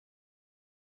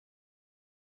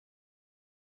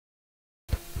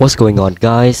What's going on,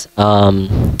 guys?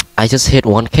 I just hit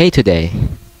 1K today.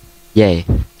 Yay.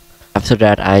 After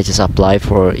that, I just applied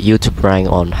for YouTube rank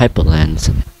on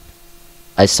Hyperlands.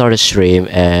 I started stream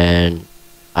and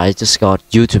I just got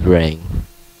YouTube rank.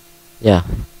 Yeah.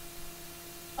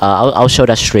 I'll show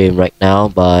that stream right now,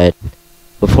 but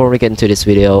before we get into this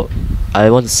video,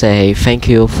 I want to say thank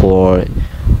you for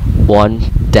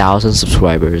 1,000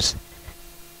 subscribers.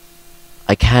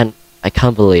 I can't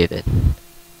believe it.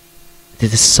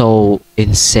 This is so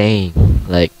insane,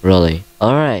 like really.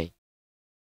 Alright.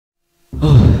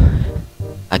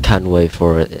 I can't wait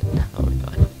for it. Oh my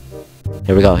god.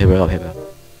 Here we go.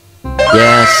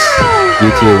 Yes,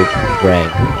 YouTube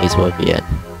rank AceBoyVN.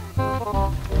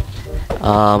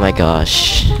 Oh my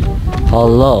gosh.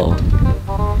 Hello.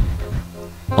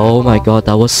 Oh my god,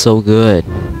 that was so good.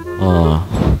 Oh.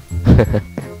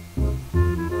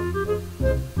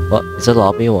 What? It's a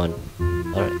lobby one.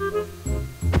 Alright.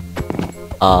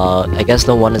 I guess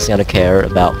no one is gonna care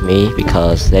about me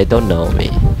because they don't know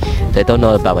me. They don't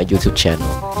know about my YouTube channel.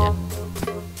 Yeah.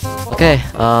 Okay,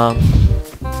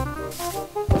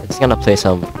 it's gonna play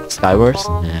some Skywars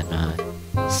and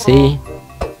see.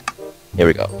 Here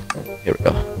we go.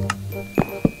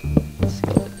 Let's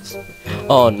go with this.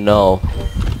 Oh no.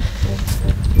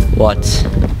 What?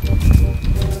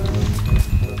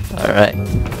 Alright.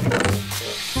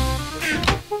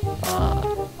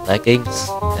 Leggings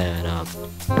and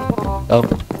go.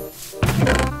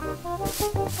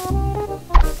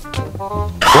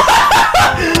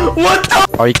 What the?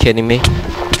 Are you kidding me?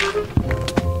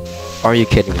 Are you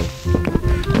kidding me?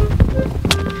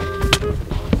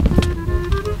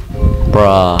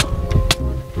 Bruh.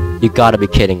 You gotta be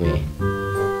kidding me.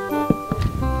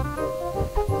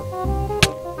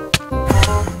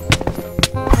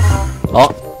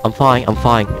 Oh, I'm fine.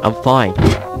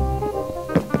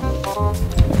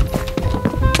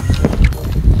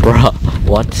 Bruh,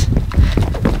 what?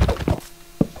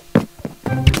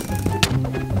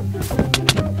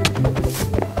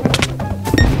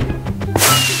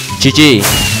 GG!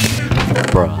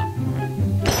 Bruh.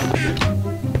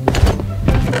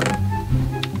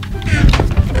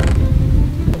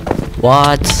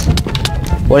 What?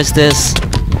 What is this?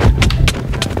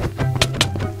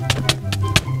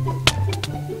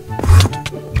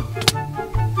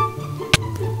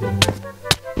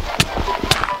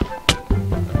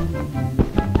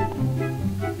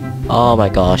 Oh my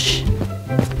gosh.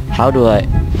 How do I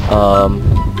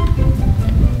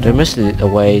there must be a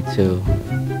way to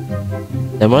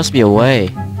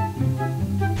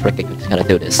Frick, I'm just gonna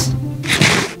do this.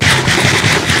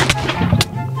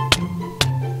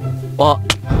 What?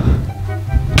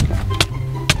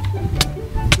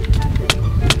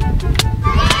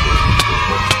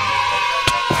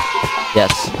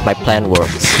 Yes, my plan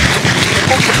works.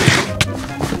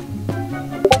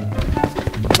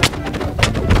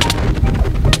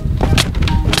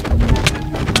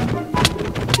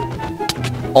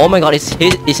 Oh my god, is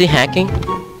he hacking?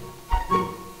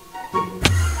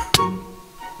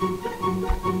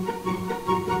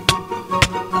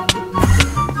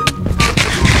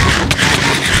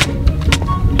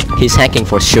 He's hacking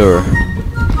for sure.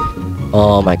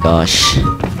 Oh my gosh.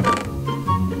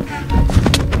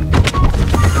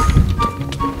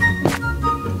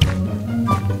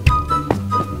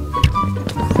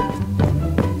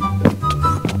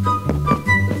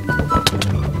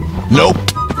 Nope.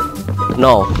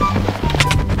 No.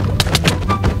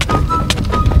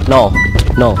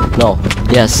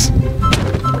 Yes.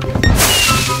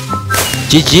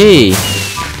 GG.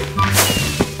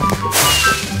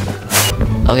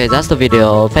 Okay, that's the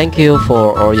video. Thank you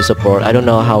for all your support. I don't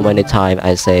know how many times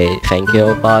I say thank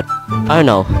you, but I don't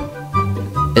know.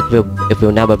 It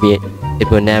will never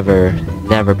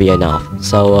be enough.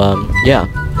 So yeah.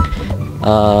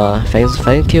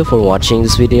 Thank you for watching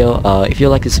this video. If you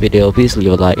like this video, please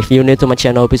leave a like. If you're new to my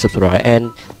channel, please subscribe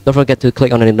and don't forget to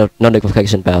click on the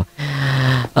notification bell.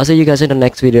 I'll see you guys in the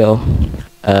next video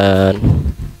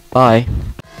and bye.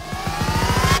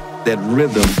 That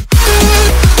rhythm.